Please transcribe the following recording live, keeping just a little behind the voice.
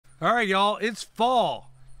All right, y'all, it's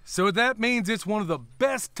fall. So that means it's one of the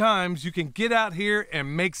best times you can get out here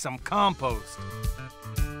and make some compost.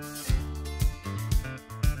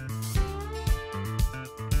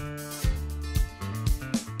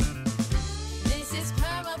 This is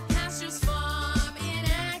Perma Pastures farm in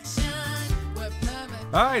action. We're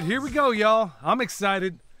Perma. All right, here we go, y'all. I'm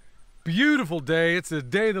excited. Beautiful day. It's the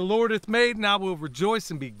day the Lord hath made, and I will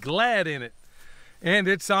rejoice and be glad in it. And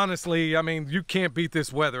it's honestly, I mean, you can't beat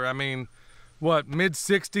this weather. I mean, what,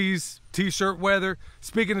 mid-60s t-shirt weather?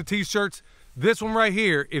 Speaking of t-shirts, this one right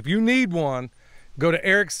here, if you need one, go to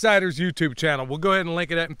Eric Sider's YouTube channel. We'll go ahead and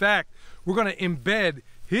link it. In fact, we're going to embed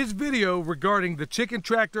his video regarding the chicken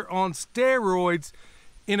tractor on steroids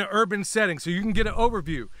in an urban setting so you can get an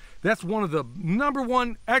overview. That's one of the number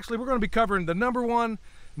one, actually, we're going to be covering the number one,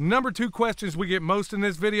 number two questions we get most in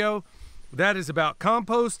this video. That is about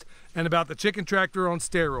compost and about the chicken tractor on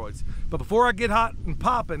steroids. But before I get hot and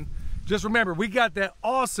popping, just remember, we got that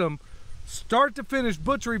awesome start to finish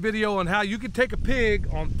butchery video on how you can take a pig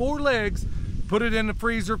on 4 legs, put it in the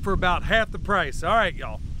freezer for about half the price. All right,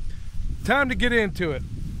 y'all, time to get into it.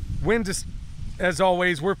 Wind is, as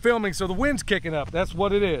always, we're filming, so the wind's kicking up. That's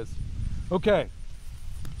what it is. Okay,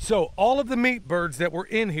 so all of the meat birds that were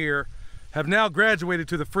in here have now graduated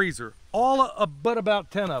to the freezer. All but about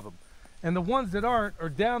 10 of them. And the ones that aren't are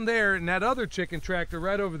down there in that other chicken tractor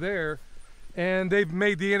right over there. And they've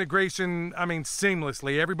made the integration, I mean,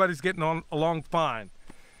 seamlessly. Everybody's getting along fine.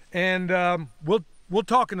 And we'll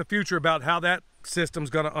talk in the future about how that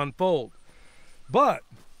system's gonna unfold. But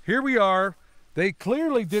here we are. They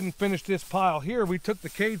clearly didn't finish this pile here. We took the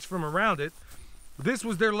cage from around it. This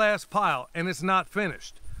was their last pile and it's not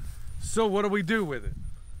finished. So what do we do with it?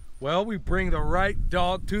 Well, we bring the right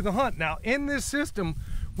dog to the hunt. Now in this system,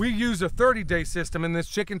 we use a 30-day system in this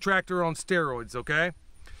chicken tractor on steroids, okay?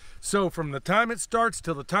 So from the time it starts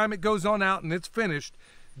till the time it goes on out and it's finished,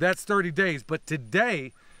 that's 30 days. But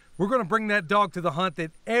today, we're gonna bring that dog to the hunt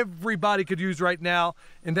that everybody could use right now,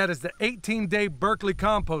 and that is the 18-day Berkeley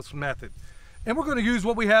compost method. And we're gonna use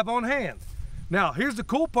what we have on hand. Now, here's the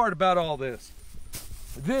cool part about all this.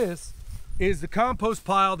 This is the compost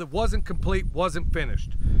pile that wasn't complete, wasn't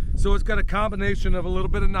finished. So it's got a combination of a little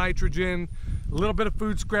bit of nitrogen, a little bit of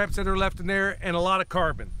food scraps that are left in there, and a lot of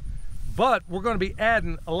carbon. But we're going to be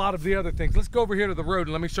adding a lot of the other things. Let's go over here to the road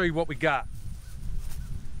and let me show you what we got.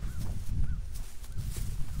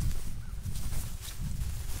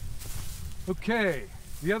 Okay,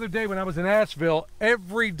 the other day when I was in Asheville,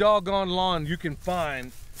 every doggone lawn you can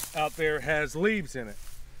find out there has leaves in it.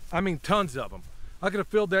 I mean, tons of them. I could have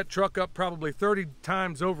filled that truck up probably 30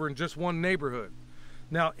 times over in just one neighborhood.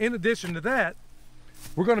 Now, in addition to that,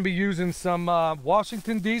 we're going to be using some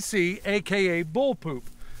Washington, D.C., aka bull poop.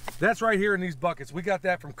 That's right here in these buckets. We got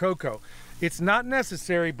that from Coco. It's not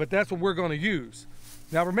necessary, but that's what we're going to use.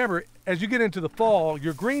 Now remember, as you get into the fall,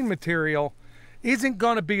 your green material isn't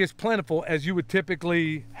going to be as plentiful as you would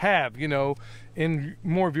typically have, you know, in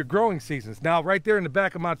more of your growing seasons. Now right there in the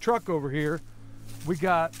back of my truck over here, we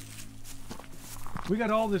got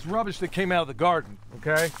all this rubbish that came out of the garden,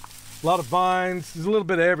 okay? A lot of vines, there's a little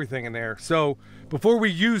bit of everything in there. So before we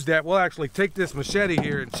use that, we'll actually take this machete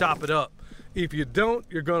here and chop it up. If you don't,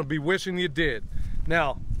 you're gonna be wishing you did.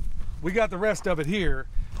 Now, we got the rest of it here,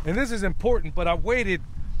 and this is important, but I waited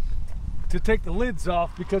to take the lids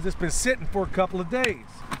off because it's been sitting for a couple of days.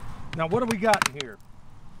 Now, what do we got in here?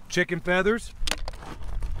 Chicken feathers.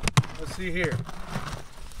 Let's see here.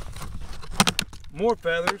 More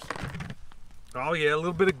feathers. Oh yeah, a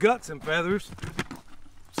little bit of guts and feathers.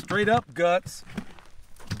 Straight up guts.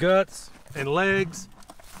 Guts and legs,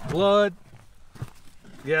 blood.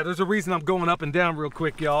 Yeah, there's a reason I'm going up and down real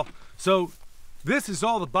quick, y'all. So this is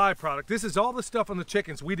all the byproduct. This is all the stuff on the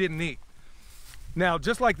chickens we didn't eat. Now,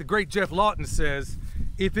 just like the great Jeff Lawton says,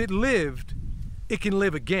 if it lived, it can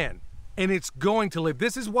live again. And it's going to live.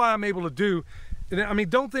 This is why I'm able to do, I mean,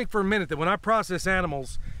 don't think for a minute that when I process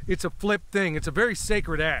animals, it's a flip thing. It's a very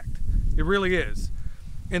sacred act. It really is.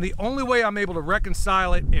 And the only way I'm able to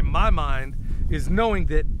reconcile it in my mind is knowing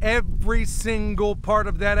that every single part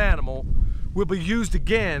of that animal will be used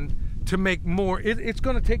again to make more. It's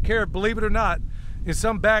going to take care of, believe it or not, in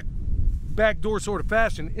some backdoor sort of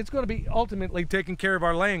fashion, it's going to be ultimately taking care of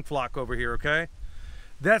our laying flock over here, okay?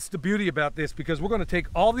 That's the beauty about this, because we're going to take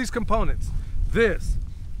all these components, this,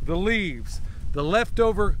 the leaves, the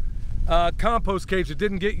leftover compost cage that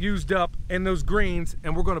didn't get used up, and those greens,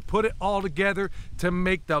 and we're going to put it all together to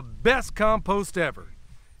make the best compost ever.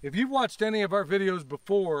 If you've watched any of our videos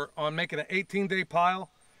before on making an 18-day pile,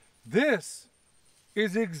 this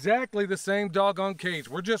is exactly the same doggone cage.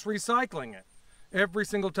 We're just recycling it every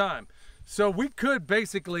single time. So we could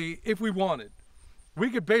basically, if we wanted, we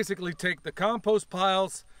could basically take the compost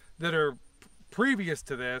piles that are previous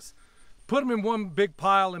to this, put them in one big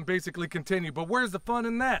pile and basically continue. But where's the fun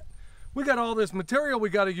in that? We got all this material we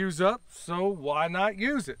got to use up, so why not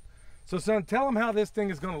use it? So son, tell them how this thing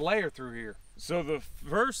is going to layer through here. So the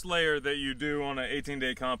first layer that you do on an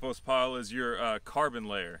 18-day compost pile is your carbon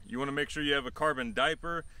layer. You want to make sure you have a carbon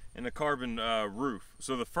diaper and a carbon roof.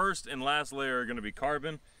 So the first and last layer are going to be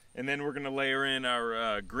carbon, and then we're going to layer in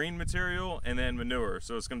our green material and then manure.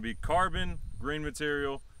 So it's going to be carbon, green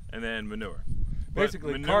material, and then manure.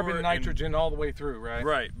 Basically carbon, nitrogen all the way through, right?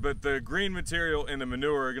 Right, but the green material and the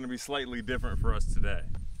manure are going to be slightly different for us today.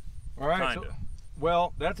 All right, so,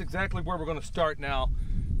 well, that's exactly where we're going to start now.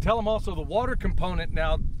 Tell them also the water component.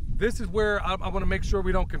 Now, this is where I want to make sure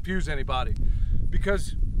we don't confuse anybody,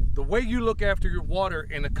 because the way you look after your water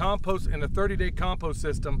in a compost, in a 30-day compost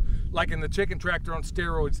system, like in the chicken tractor on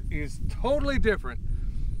steroids, is totally different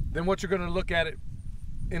than what you're going to look at it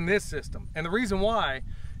in this system. And the reason why,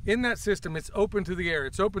 in that system, it's open to the air,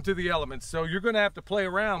 it's open to the elements. So you're going to have to play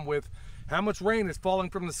around with how much rain is falling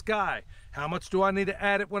from the sky, how much do I need to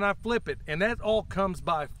add it when I flip it, and that all comes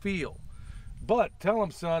by feel. But tell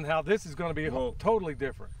them, son, how this is going to be totally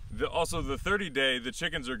different. Also, the 30-day, the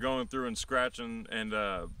chickens are going through and scratching and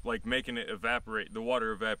like making it evaporate, the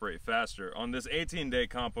water evaporate faster. On this 18-day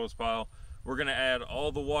compost pile, we're going to add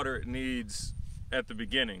all the water it needs at the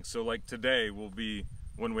beginning. So like today will be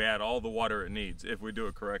when we add all the water it needs, if we do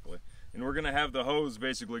it correctly. And we're going to have the hose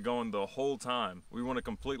basically going the whole time. We want to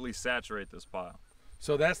completely saturate this pile.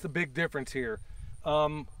 So that's the big difference here.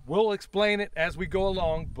 We'll explain it as we go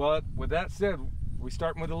along, but with that said, we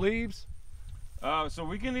starting with the leaves? So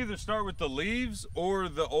we can either start with the leaves or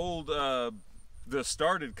the old, the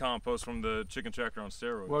started compost from the chicken tractor on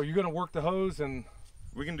steroids. Well, you're going to work the hose, and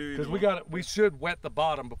we can do, because we should wet the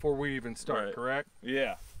bottom before we even start, right. Correct?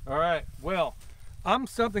 Yeah. All right. Well, I'm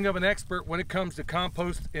something of an expert when it comes to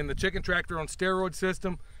compost in the chicken tractor on steroid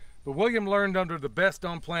system, but William learned under the best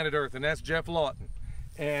on planet Earth, and that's Jeff Lawton.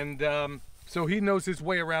 And so he knows his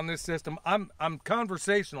way around this system. I'm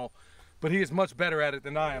conversational, but he is much better at it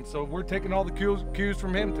than I am. So we're taking all the cues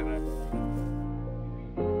from him today.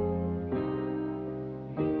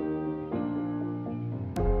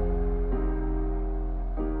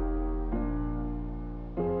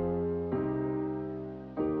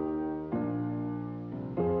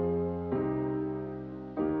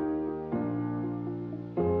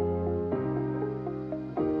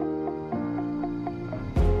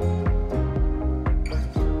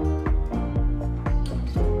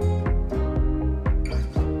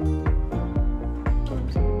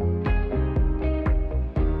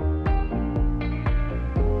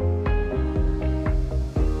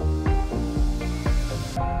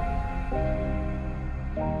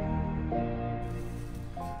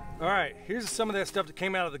 Here's some of that stuff that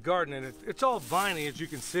came out of the garden, and it's all viney, as you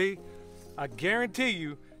can see. I guarantee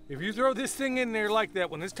you, if you throw this thing in there like that,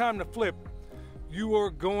 when it's time to flip, you are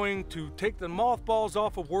going to take the mothballs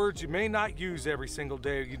off of words you may not use every single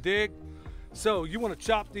day, you dig? So you want to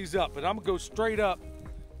chop these up, but I'm gonna go straight up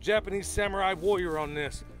Japanese samurai warrior on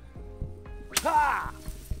this. Ha!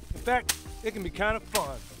 In fact, it can be kind of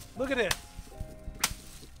fun. Look at it.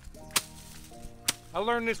 I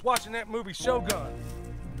learned this watching that movie Shogun.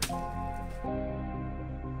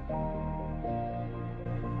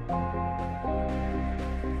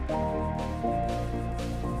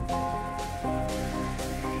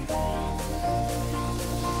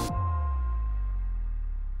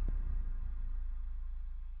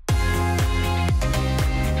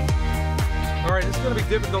 All right, it's going to be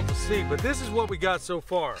difficult to see, but this is what we got so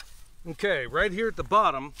far. Okay, right here at the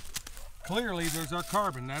bottom, clearly there's our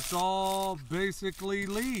carbon. That's all basically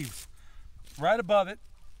leaves. Right above it,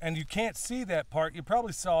 and you can't see that part. You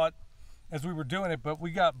probably saw it as we were doing it, but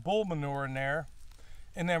we got bull manure in there.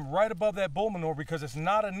 And then right above that bull manure, because it's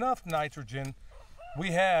not enough nitrogen,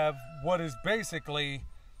 we have what is basically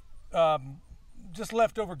just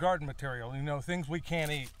leftover garden material, you know, things we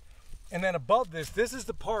can't eat. And then above this is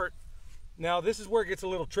the part, now this is where it gets a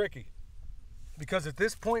little tricky, because at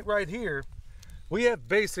this point right here, we have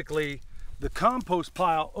basically the compost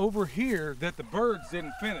pile over here that the birds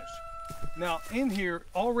didn't finish. Now in here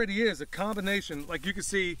already is a combination, like you can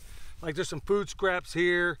see, like there's some food scraps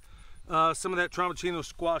here, some of that Trombocino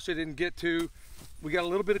squash I didn't get to. We got a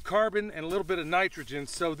little bit of carbon and a little bit of nitrogen,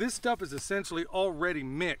 so this stuff is essentially already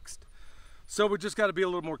mixed. So we just got to be a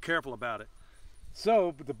little more careful about it.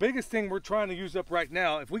 So, but the biggest thing we're trying to use up right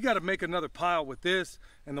now, if we got to make another pile with this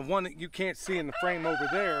and the one that you can't see in the frame over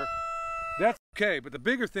there, that's okay. But the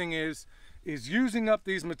bigger thing is using up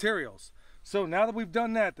these materials. So now that we've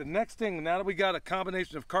done that, the next thing, now that we got a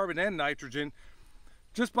combination of carbon and nitrogen,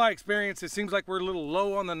 just by experience, it seems like we're a little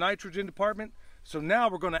low on the nitrogen department. So now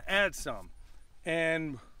we're going to add some.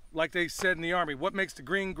 And like they said in the Army, what makes the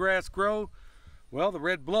green grass grow? Well, the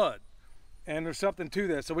red blood. And there's something to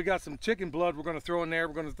that. So we got some chicken blood we're going to throw in there.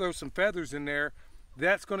 We're going to throw some feathers in there.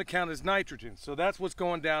 That's going to count as nitrogen. So that's what's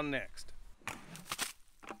going down next.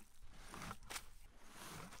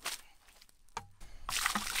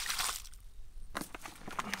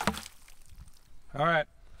 All right,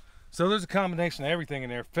 so there's a combination of everything in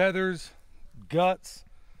there. Feathers, guts,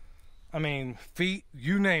 I mean, feet,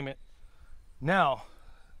 you name it. Now,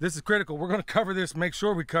 this is critical. We're going to cover this, make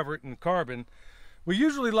sure we cover it in carbon. We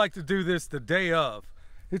usually like to do this the day of.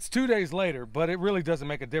 It's 2 days later, but it really doesn't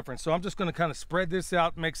make a difference. So I'm just going to kind of spread this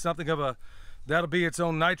out, make something of a, that'll be its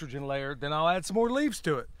own nitrogen layer. Then I'll add some more leaves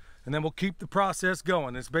to it, and then we'll keep the process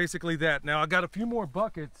going. It's basically that. Now, I got a few more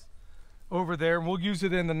buckets over there, and we'll use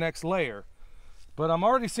it in the next layer. But I'm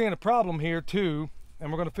already seeing a problem here too,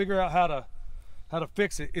 and we're going to figure out how to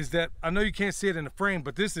fix it. Is that, I know you can't see it in the frame,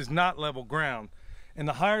 but this is not level ground. And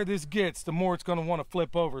the higher this gets, the more it's going to want to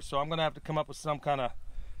flip over. So I'm going to have to come up with some kind of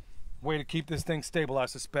way to keep this thing stable, I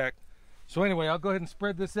suspect. So anyway, I'll go ahead and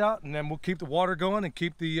spread this out, and then we'll keep the water going and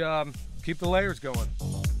keep the layers going.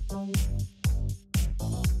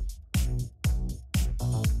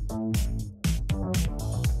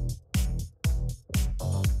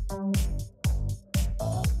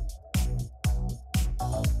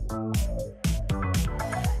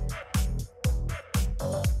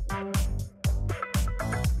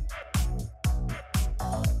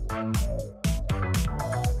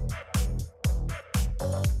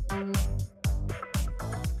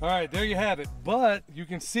 All right, there you have it. But you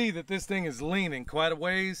can see that this thing is leaning quite a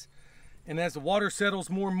ways. And as the water settles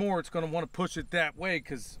more and more, it's going to want to push it that way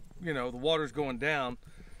because, you know, the water's going down.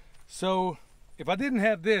 So if I didn't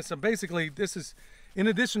have this, this is, in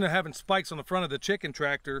addition to having spikes on the front of the chicken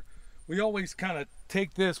tractor, we always kind of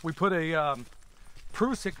take this, we put a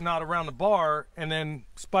Prusik knot around the bar and then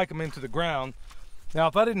spike them into the ground. Now,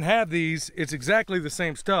 if I didn't have these, it's exactly the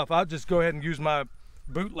same stuff. I'll just go ahead and use my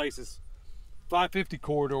boot laces. 550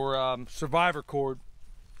 cord or survivor cord.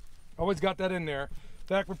 Always got that in there. In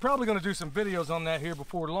fact, we're probably going to do some videos on that here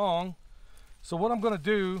before long. So what I'm going to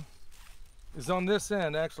do is on this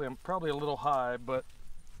end, actually I'm probably a little high, but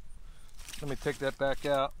let me take that back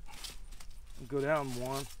out and go down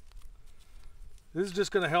one. This is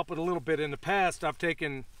just going to help it a little bit. In the past, I've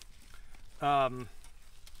taken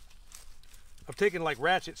like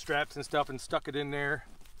ratchet straps and stuff and stuck it in there.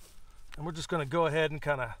 And we're just going to go ahead and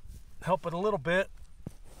kind of help it a little bit.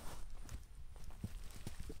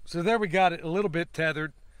 So there we got it a little bit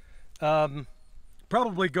tethered.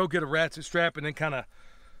 Probably go get a ratchet strap and then kind of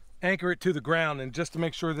anchor it to the ground, and just to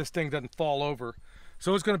make sure this thing doesn't fall over.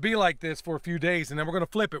 So it's going to be like this for a few days, and then we're going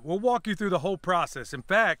to flip it. We'll walk you through the whole process. In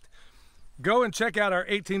fact, go and check out our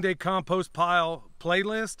 18-day compost pile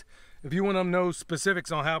playlist if you want to know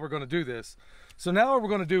specifics on how we're going to do this. So now what we're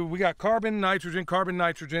going to do, we got carbon,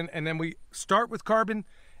 nitrogen, and then we start with carbon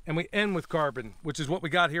and we end with carbon, which is what we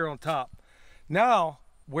got here on top. Now,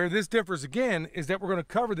 where this differs again is that we're going to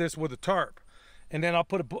cover this with a tarp, and then I'll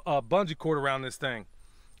put a bungee cord around this thing.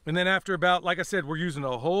 And then after about, like I said, we're using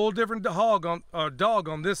a whole different dog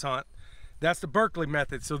on this hunt. That's the Berkeley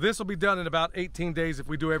method. So this will be done in about 18 days if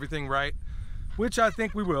we do everything right, which I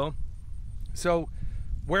think we will. So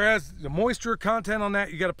whereas the moisture content on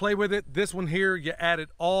that, you got to play with it. This one here, you add it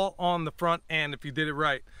all on the front end if you did it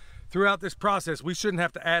right. Throughout this process, we shouldn't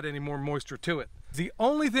have to add any more moisture to it. The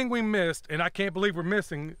only thing we missed, and I can't believe we're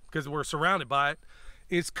missing because we're surrounded by it,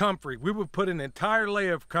 is comfrey. We would put an entire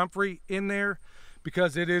layer of comfrey in there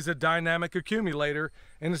because it is a dynamic accumulator,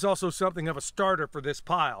 and it's also something of a starter for this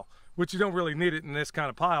pile, which you don't really need it in this kind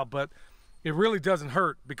of pile, but it really doesn't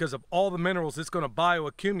hurt because of all the minerals it's going to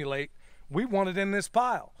bioaccumulate. We want it in this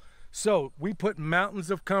pile. So we put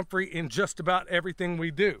mountains of comfrey in just about everything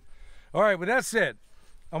we do. All right, with that said,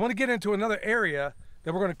 I want to get into another area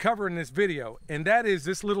that we're going to cover in this video, and that is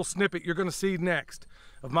this little snippet you're going to see next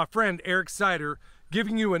of my friend Eric Sider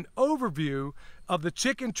giving you an overview of the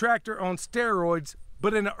chicken tractor on steroids,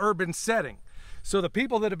 but in an urban setting. So the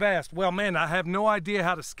people that have asked, well, man, I have no idea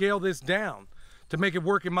how to scale this down to make it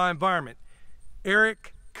work in my environment.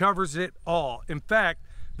 Eric covers it all. In fact,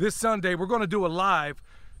 this Sunday, we're going to do a live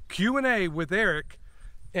Q&A with Eric,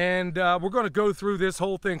 and we're going to go through this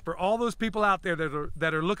whole thing for all those people out there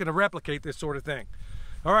that are looking to replicate this sort of thing.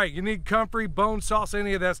 All right, you need comfrey, bone sauce,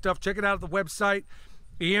 any of that stuff, check it out at the website.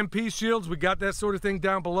 EMP shields, we got that sort of thing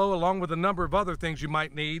down below, along with a number of other things you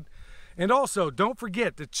might need. And also, don't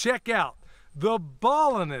forget to check out the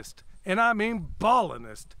ballinest and I mean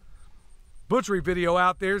ballinest. Butchery video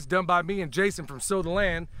out there is done by me and Jason from Sow the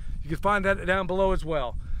Land. You can find that down below as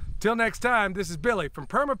well. Till next time, this is Billy from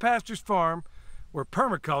Perma Pastures Farm, where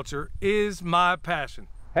permaculture is my passion.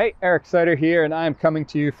 Hey, Eric Sider here, and I'm coming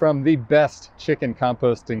to you from the best chicken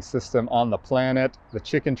composting system on the planet, the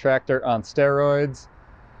Chicken Tractor on steroids.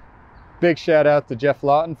 Big shout out to Jeff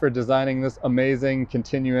Lawton for designing this amazing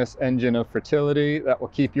continuous engine of fertility that will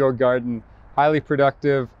keep your garden highly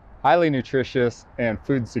productive, highly nutritious, and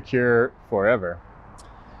food secure forever.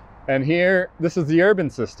 And here, this is the urban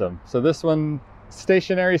system. So this one,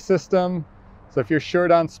 stationary system. So if you're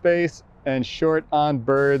short on space and short on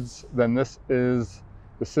birds, then this is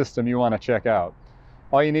the system you want to check out.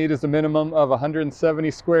 All you need is a minimum of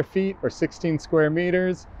 170 square feet or 16 square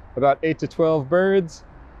meters, about 8 to 12 birds,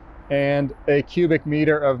 and a cubic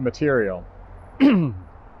meter of material.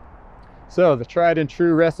 So the tried and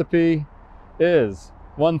true recipe is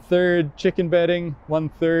 1/3 chicken bedding,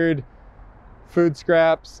 1/3 food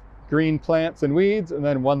scraps, green plants and weeds, and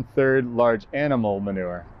then 1/3 large animal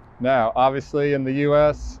manure. Now, obviously in the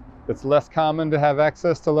US, it's less common to have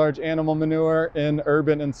access to large animal manure in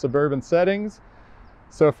urban and suburban settings.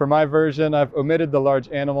 So for my version, I've omitted the large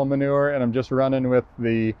animal manure and I'm just running with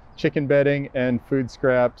the chicken bedding and food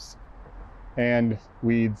scraps and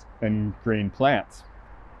weeds and green plants.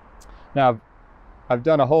 Now, I've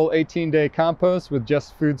done a whole 18-day compost with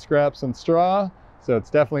just food scraps and straw, so it's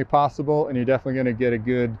definitely possible, and you're definitely going to get a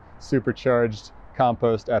good supercharged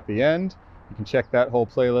compost at the end. You can check that whole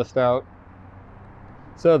playlist out.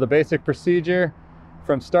 So the basic procedure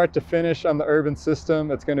from start to finish on the urban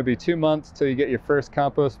system, it's going to be 2 months till you get your first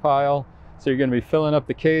compost pile. So you're going to be filling up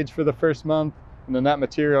the cage for the first month, and then that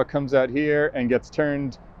material comes out here and gets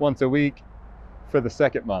turned once a week for the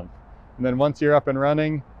second month. And then once you're up and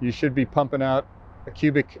running, you should be pumping out a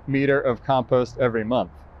cubic meter of compost every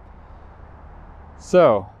month.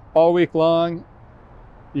 So all week long,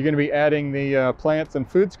 you're going to be adding the plants and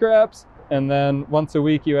food scraps, and then once a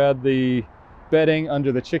week you add the bedding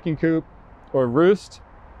under the chicken coop or roost,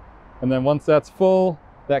 and then once that's full,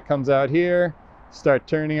 that comes out here, start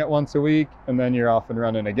turning it once a week, and then you're off and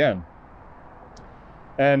running again.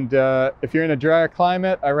 And if you're in a drier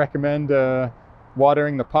climate, I recommend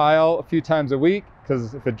watering the pile a few times a week,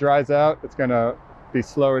 because if it dries out, it's going to be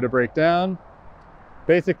slower to break down.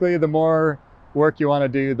 Basically, the more work you want to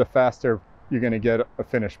do, the faster you're going to get a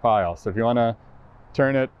finished pile. So if you want to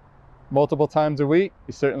turn it multiple times a week,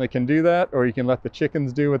 you certainly can do that, or you can let the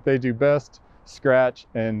chickens do what they do best, scratch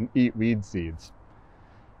and eat weed seeds.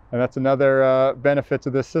 And that's another benefit to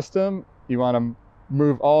this system. You want to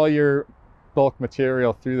move all your bulk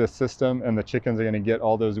material through the system, and the chickens are going to get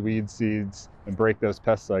all those weed seeds and break those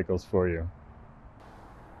pest cycles for you.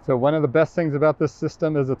 So one of the best things about this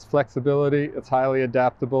system is its flexibility. It's highly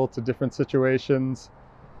adaptable to different situations,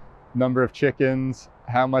 number of chickens,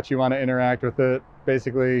 how much you want to interact with it.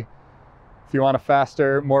 Basically, if you want a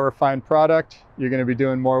faster, more refined product, you're going to be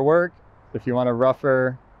doing more work. If you want a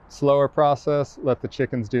rougher, slower process, let the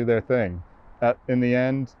chickens do their thing. In the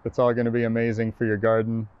end, it's all going to be amazing for your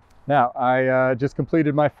garden. Now, I just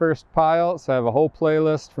completed my first pile, so I have a whole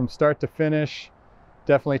playlist from start to finish.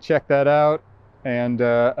 Definitely check that out. And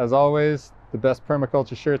as always, the best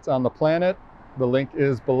permaculture shirts on the planet. The link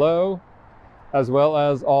is below, as well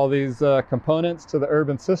as all these components to the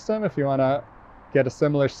urban system if you want to get a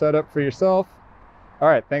similar setup for yourself. All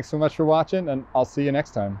right, thanks so much for watching, and I'll see you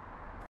next time.